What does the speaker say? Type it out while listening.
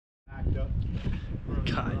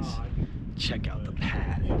Guys, check out the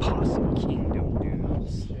pad. Possum Kingdom,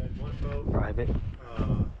 dudes. Private.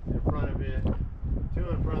 In front of it, 2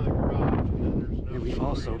 in front of the garage, and then there's no. And we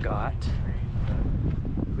also got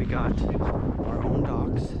our own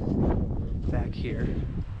docks back here,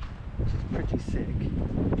 which is pretty sick.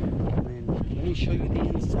 And then let me show you the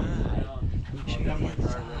inside.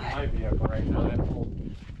 My vehicle right now, I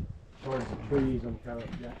pulled towards the trees. I'm kind of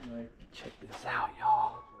jackknife. Check this out,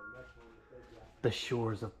 y'all. The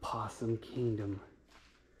shores of Possum Kingdom.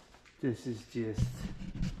 This is just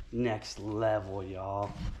next level,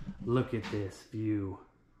 y'all. Look at this view.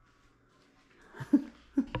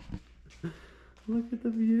 Look at the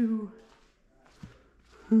view.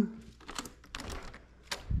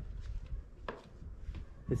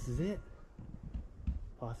 This is it.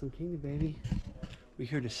 Possum Kingdom, baby. We're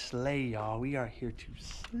here to slay, y'all. We are here to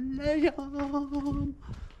slay them.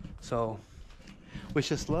 So,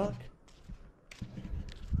 wish us luck.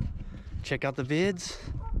 Check out the vids.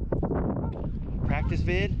 Practice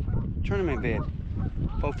vid, tournament vid.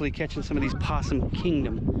 Hopefully catching some of these Possum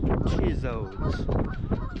Kingdom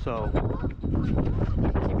chizzos. So,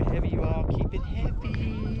 keep it heavy, you all. Keep it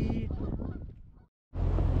heavy.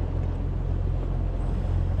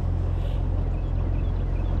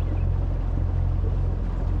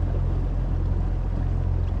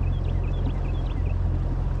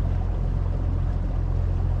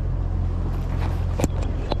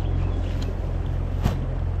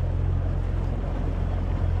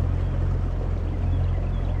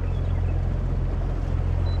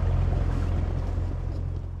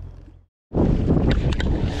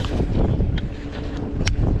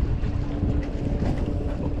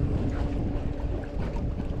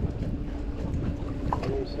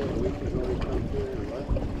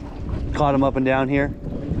 Caught him up and down here.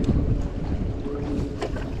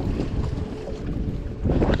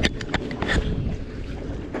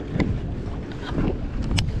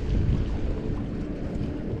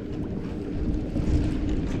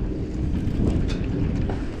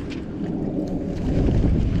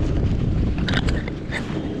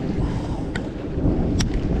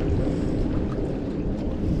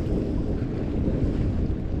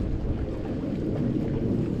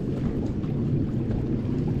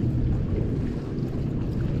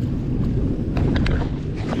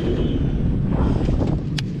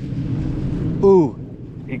 Ooh,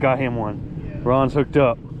 he got him one. Yeah. Ron's hooked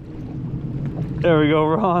up. There we go,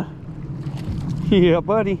 Ron. Yeah,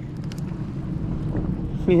 buddy.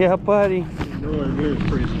 Yeah, buddy. Nowhere near as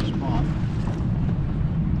pretty as a spot.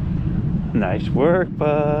 Nice work,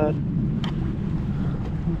 bud.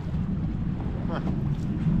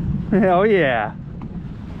 Oh yeah.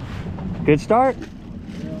 Good start.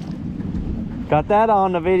 Yeah. Got that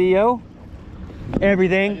on the video.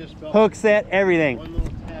 Everything. Hook set, everything. One little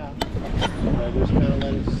tap. And I just kind of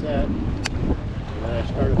let it set. And then I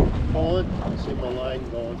started pulling. I see my line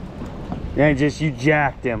going. And just you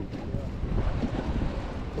jacked him.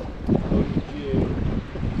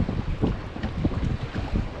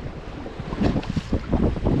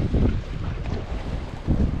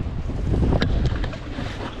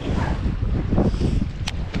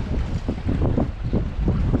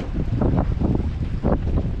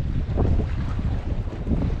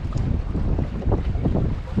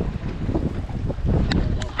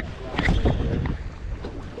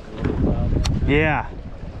 Yeah.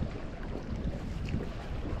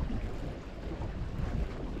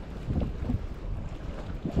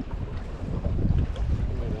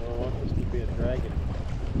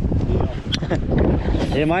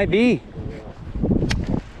 It might be.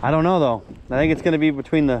 I don't know though. I think it's going to be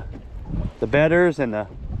between the bedders and the.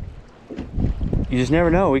 You just never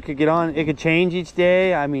know. We could get on. It could change each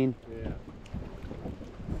day. I mean. Yeah.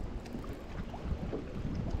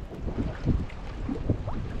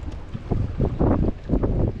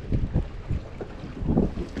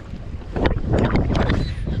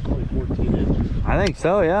 Only 14 inches. I think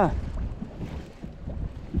so. Yeah.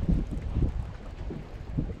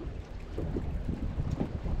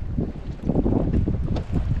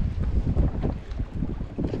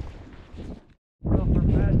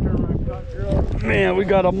 Man, we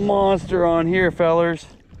got a monster on here, fellers.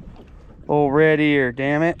 Oh, red ear,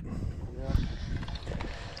 damn it. Yeah.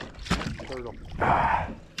 Turtle.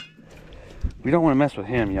 We don't want to mess with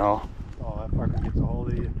him, y'all. Oh, that fucker gets a hold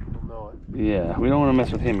of you, you'll know it. Yeah, we don't want to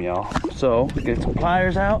mess with him, y'all. So, get some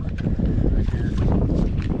pliers out. Right here.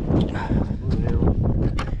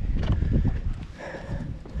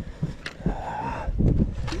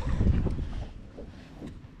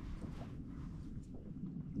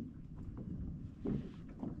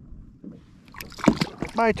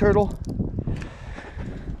 Bye, turtle.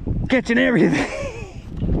 catching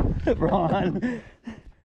everything. Ron.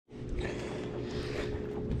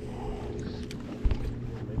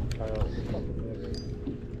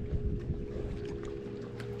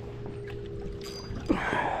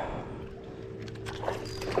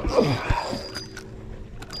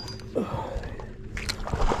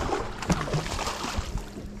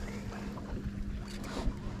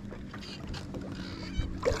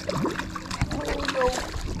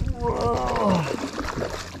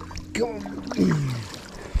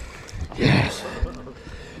 Yes.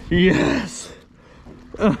 Yes.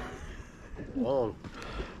 Long.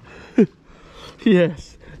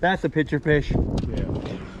 Yes. That's a picture fish. Yeah.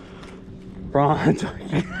 Bronze.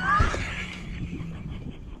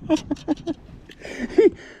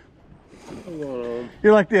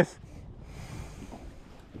 You're like this.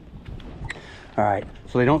 All right.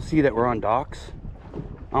 So they don't see that we're on docks.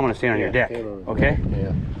 I'm gonna stand on your deck. Okay?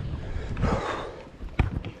 Yeah.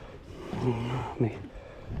 Me.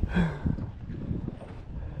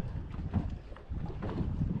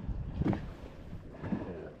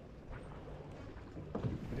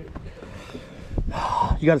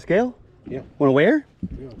 You got a scale? Yeah. Wanna weigh her?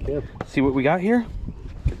 Yeah, okay. See what we got here?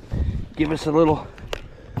 Give us a little.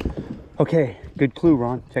 Okay, good clue,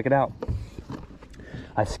 Ron. Check it out.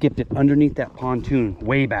 I skipped it underneath that pontoon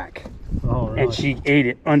way back. Oh, really? And she ate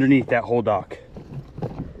it underneath that whole dock.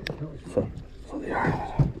 So they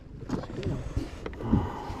are.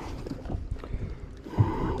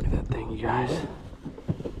 Look at that thing, you guys.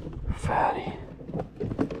 Fatty.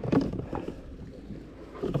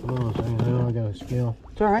 Oh, I don't got a scale.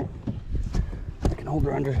 It's all right. I can hold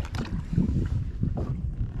her under.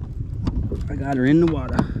 I got her in the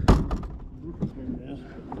water.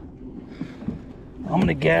 I'm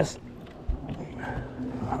gonna guess.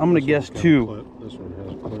 I'm gonna guess two. This one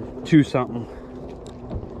has a clip. 2 something.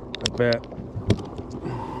 I bet.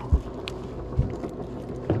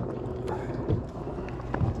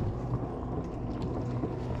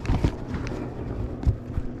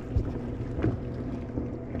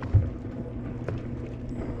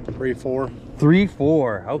 Three, 4. 3,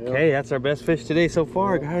 4. Okay, Yep. that's our best fish today so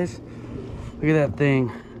far, guys. Look at that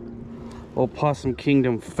thing. Old Possum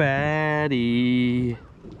Kingdom fatty.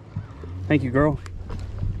 Thank you, girl.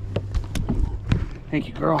 Thank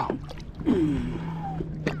you, girl.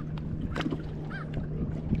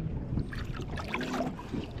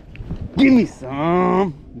 Give me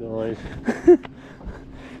some. Nice.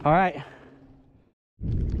 All right.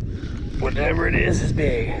 Whatever it is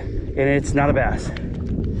big. And it's not a bass.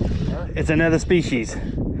 It's another species.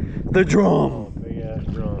 The drum. Oh, big ass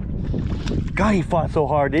drum. God, he fought so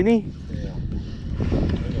hard, didn't he? Yeah. Look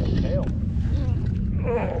at the tail.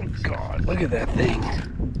 Oh, God. Look at that thing.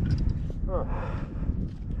 Huh.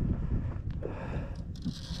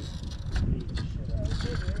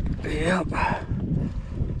 Yep.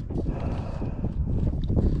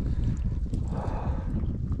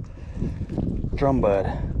 Drum bud.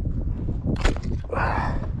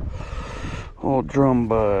 Old drum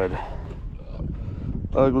bud.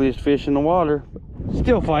 Ugliest fish in the water.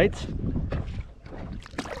 Still fights.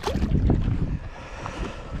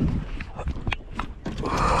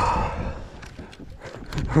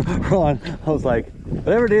 Ron, I was like,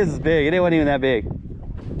 whatever it is big. It wasn't even that big.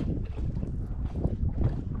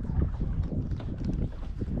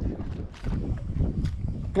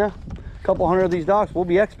 Yeah, a couple hundred of these docks, we'll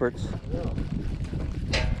be experts.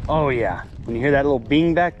 Oh yeah, when you hear that little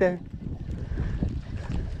bing back there.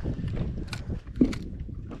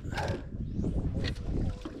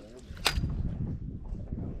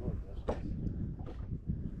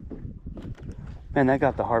 Man, that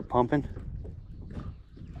got the heart pumping.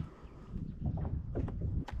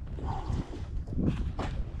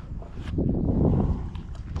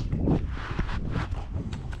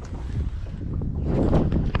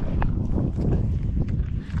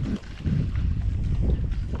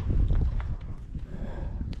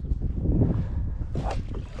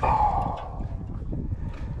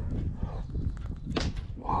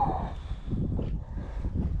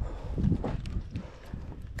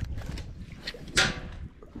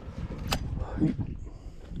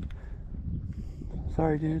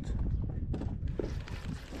 Sorry, dudes.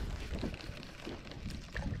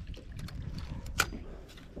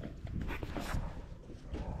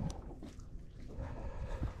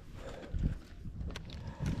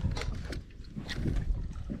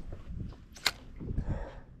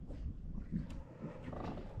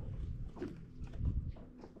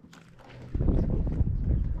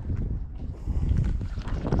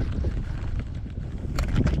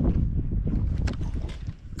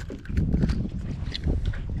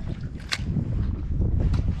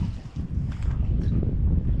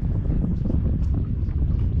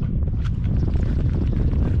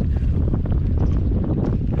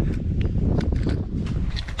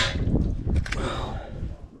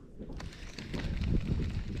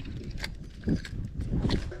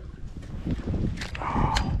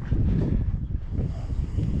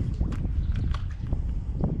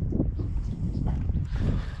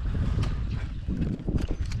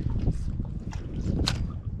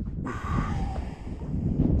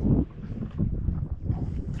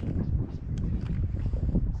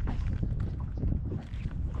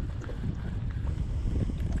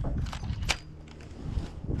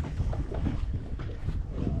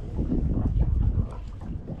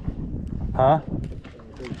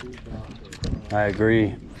 I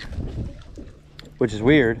agree. Which is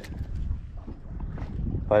weird,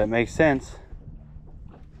 but it makes sense.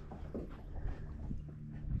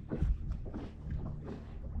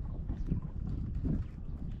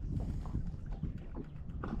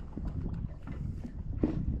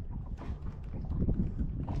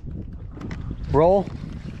 Roll.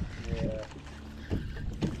 Yeah.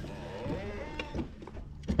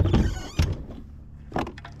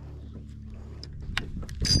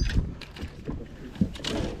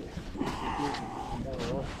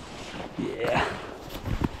 Yeah.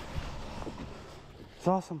 It's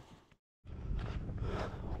awesome.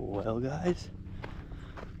 Well, guys,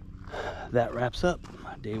 that wraps up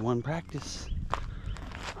day 1 practice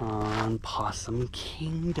on Possum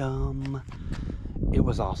Kingdom. It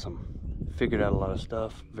was awesome. Figured out a lot of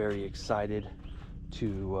stuff. Very excited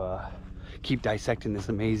to keep dissecting this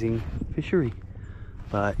amazing fishery.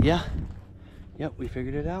 But yeah, yep, we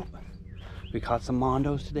figured it out. We caught some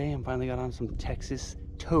mondos today and finally got on some Texas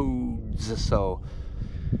toads. So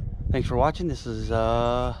thanks for watching. This is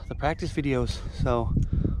the practice videos. So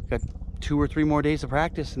got 2 or 3 more days of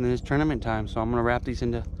practice and then it's tournament time. So I'm gonna wrap these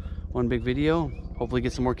into one big video. Hopefully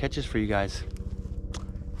get some more catches for you guys.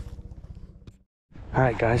 All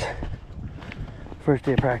right, guys. First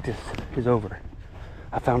day of practice is over.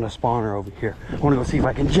 I found a spawner over here. I want to go see if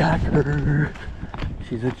I can jack her.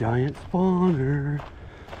 She's a giant spawner.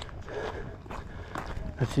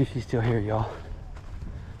 Let's see if she's still here, y'all.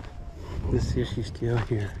 Let's see if she's still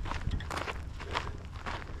here.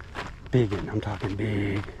 Biggin', I'm talking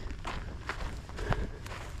big.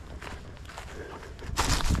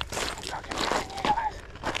 I'm talking giant, guys.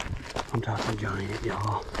 I'm talking giant,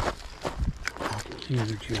 y'all. I'm talking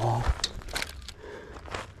huge, y'all.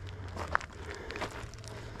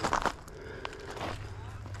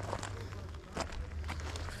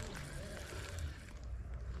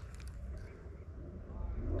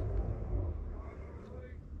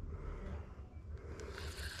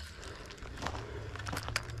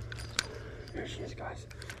 Here she is, guys.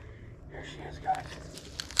 Here she is, guys.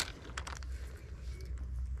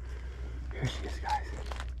 Here she is, guys.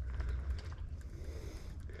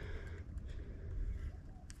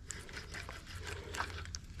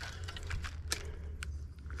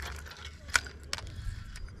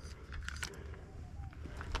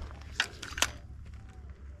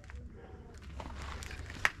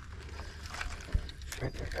 She's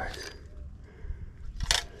right there, guys.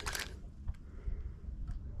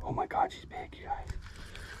 Oh my God, she's big, you guys.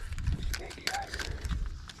 She's big, you guys.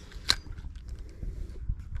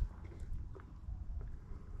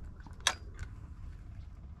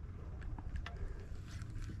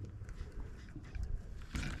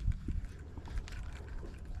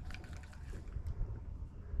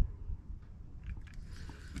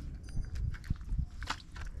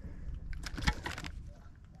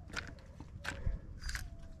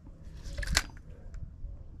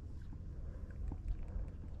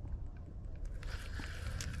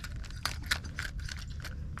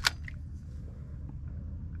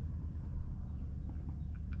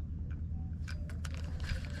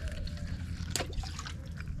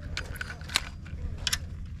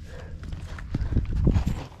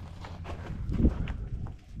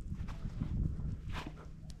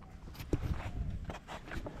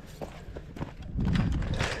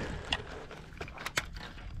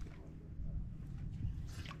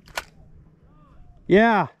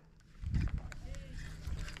 Yeah.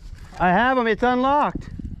 I have them. It's unlocked.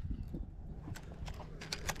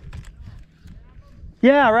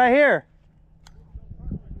 Yeah, right here.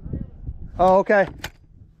 Oh, okay.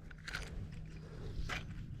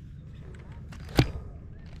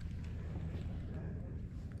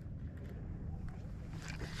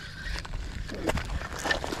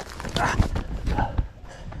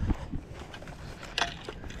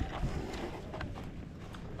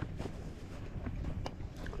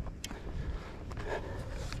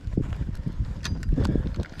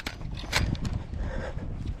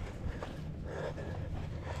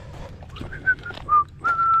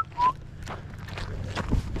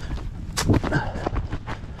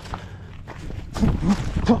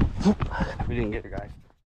 We didn't get her, guys.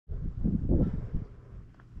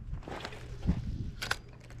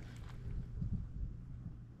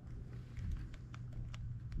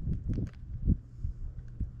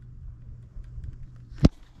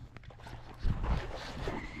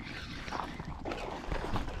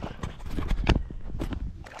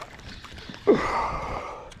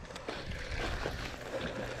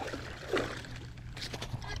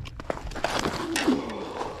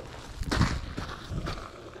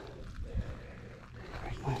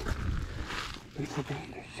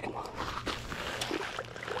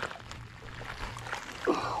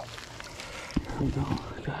 There we go,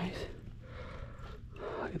 guys.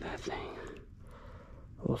 Look at that thing.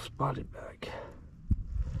 A little spotted back.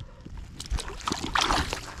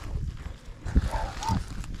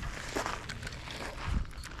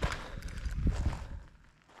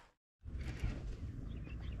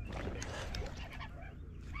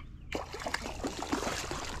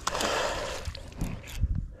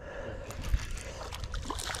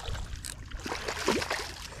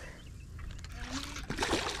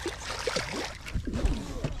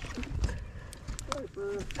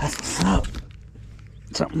 That's what's up.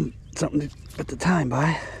 Something to put the time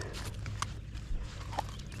by.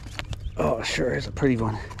 Oh, sure is a pretty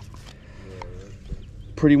one.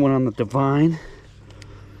 Pretty one on the Divine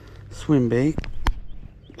swim bait.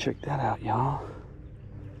 Check that out, y'all.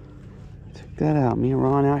 Check that out. Me and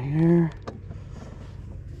Ron out here.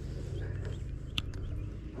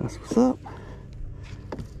 That's what's up.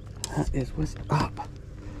 That is what's up.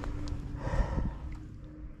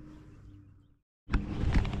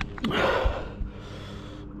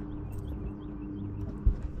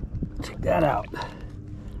 Check that out.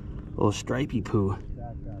 Little stripey poo.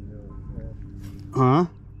 Huh?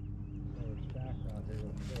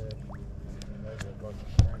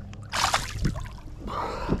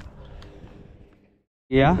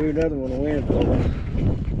 Yeah? Do another one in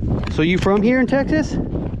Wednesday. So you from here in Texas?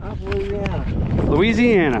 I'm from Louisiana.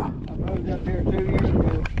 Louisiana. I moved up here 2 years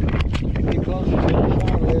ago. Be closer to the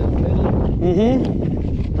sun, live in the middle. Mm-hmm.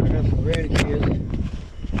 I got some grandkids,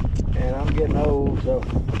 and I'm getting old, so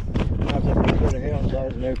I have to go to him, so I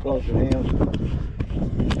was no closer to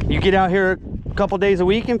him. You get out here a couple days a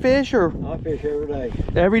week and fish, or? I fish every day.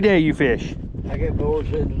 Every day you fish? I get bored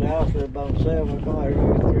sitting in the house at about 7 o'clock. I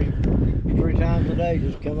come out here three times a day.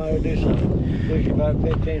 Just come out and do something. Fish about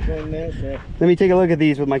 15, 20 minutes. Let me take a look at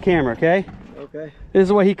these with my camera, okay? Okay. This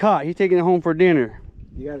is what he caught. He's taking it home for dinner.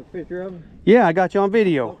 You got a picture of them? Yeah, I got you on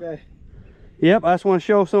video. Okay. Yep, I just want to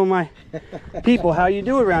show some of my people how you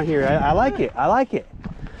do it around here. I like it. I like it.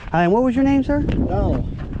 And what was your name, sir? Donald.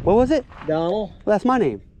 What was it? Donald. Well, that's my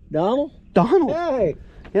name. Donald? Donald. Hey.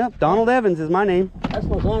 Yep, Donald Evans is my name. That's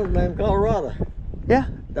my son's name, Colorado. Yeah.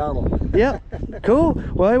 Donald. Yep. Cool.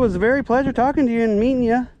 Well, it was a very pleasure talking to you and meeting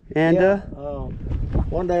you. And yeah,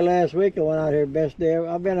 one day last week I went out here, best day ever.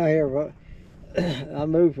 I've been out here. I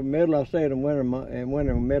moved from Midland. I stayed in winter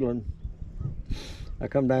in Midland. I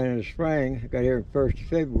come down in the spring. I got here 1st of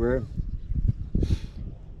February.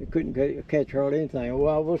 I couldn't catch hardly anything.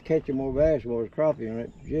 Well, I was catching more bass. Well, it was crappie on that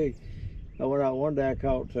jig. I went out one day. I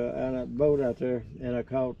caught on that boat out there, and I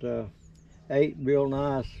caught 8 real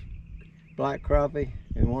nice black crappie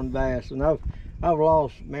and 1 bass. And I've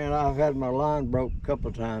lost, man. I've had my line broke a couple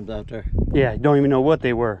of times out there. yeah, don't even know what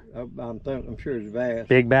they were. I'm sure it's bass.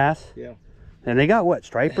 Big bass? Yeah. And they got what,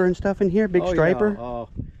 striper and stuff in here? Big striper? Yeah.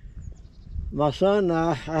 My son and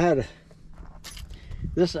I had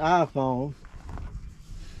this iPhone.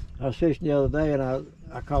 I was fishing the other day, and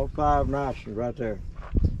I caught 5 nice ones right there,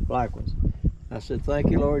 black ones. I said,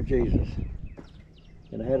 "Thank you, Lord Jesus."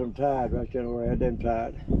 And I had them tied right there where I had them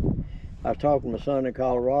tied. I was talking to my son in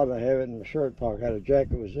Colorado. I have it in my shirt pocket. I had a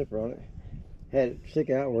jacket with a zipper on it. Had it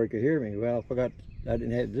sticking out where he could hear me. Well, I forgot I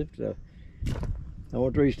didn't have it zipped up. I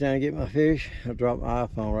went to reach down and get my fish. I dropped my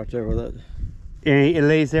iPhone right there with it. And it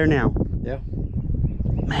lays there now? Yeah.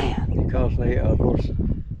 Man. It cost me, of course,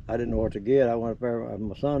 I didn't know what to get. I went up there,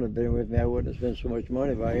 my son had been with me. I wouldn't have spent so much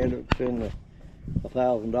money if I ended up spending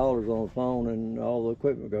 $1,000 on the phone and all the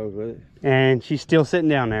equipment goes with it. And she's still sitting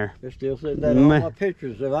down there? They're still sitting there. All my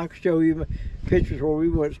pictures. If I could show you pictures where we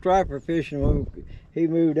went striper fishing when he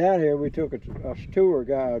moved out here, we took a tour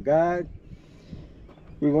guide.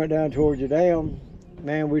 We went down towards the dam.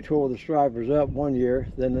 Man, we tore the stripers up one year.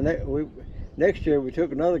 Then the next year we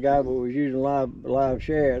took another guy, but we was using live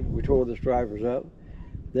shad. We tore the stripers up.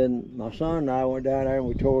 Then my son and I went down there and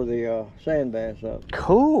we tore the sand bass up.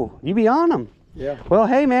 Cool. You be on them. Yeah. Well,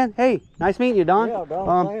 hey man. Hey, nice meeting you, Don. Yeah,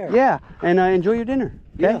 Don. Yeah, and enjoy your dinner.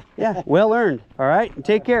 Okay? Yeah. Yeah. Well earned. All right. And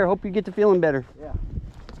take care. Hope you get to feeling better. Yeah.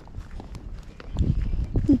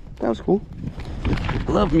 That was cool.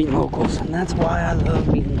 Love meeting locals, and that's why I love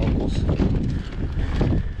meeting locals.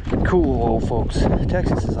 Cool old folks.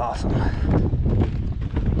 Texas is awesome.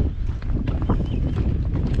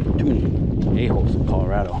 Too many a-holes in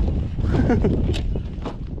Colorado.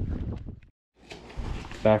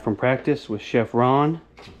 Back from practice with Chef Ron.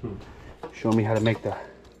 Show me how to make the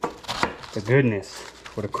goodness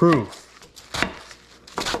for the crew.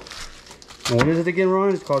 And what is it again,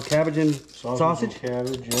 Ron? It's called cabbage and sausage?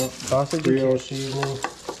 Cabbage, yep. Sausage Creole seasoning.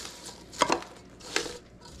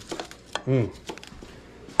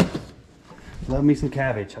 Love me some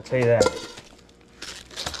cabbage, I'll tell you that.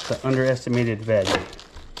 the underestimated veg.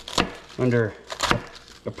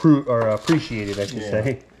 Appreciated, I should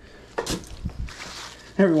say.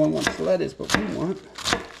 Everyone wants lettuce, but we want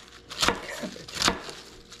cabbage.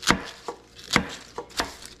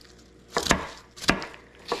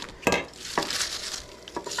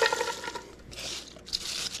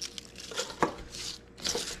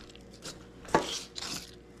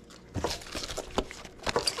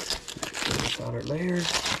 Outer layer.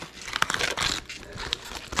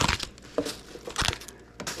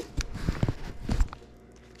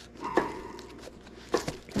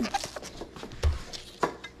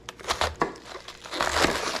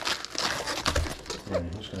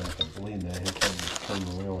 He's gonna have to bleed that. He'll turn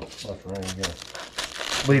the wheel left, right, and go.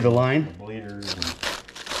 Bleed the line. The bleeders. And...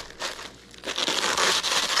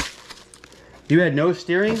 You had no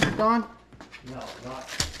steering, Don? No, not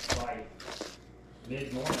by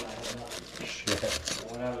mid-morning. I had nothing. Shit.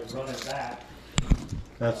 When I was running back.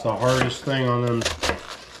 That's the hardest thing on them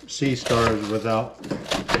sea stars without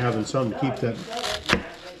having something to keep that.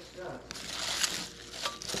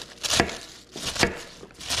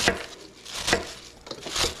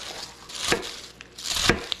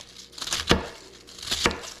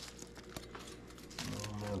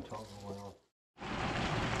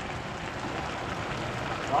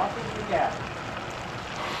 Off as we got.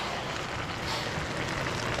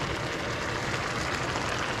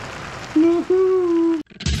 Woohoo!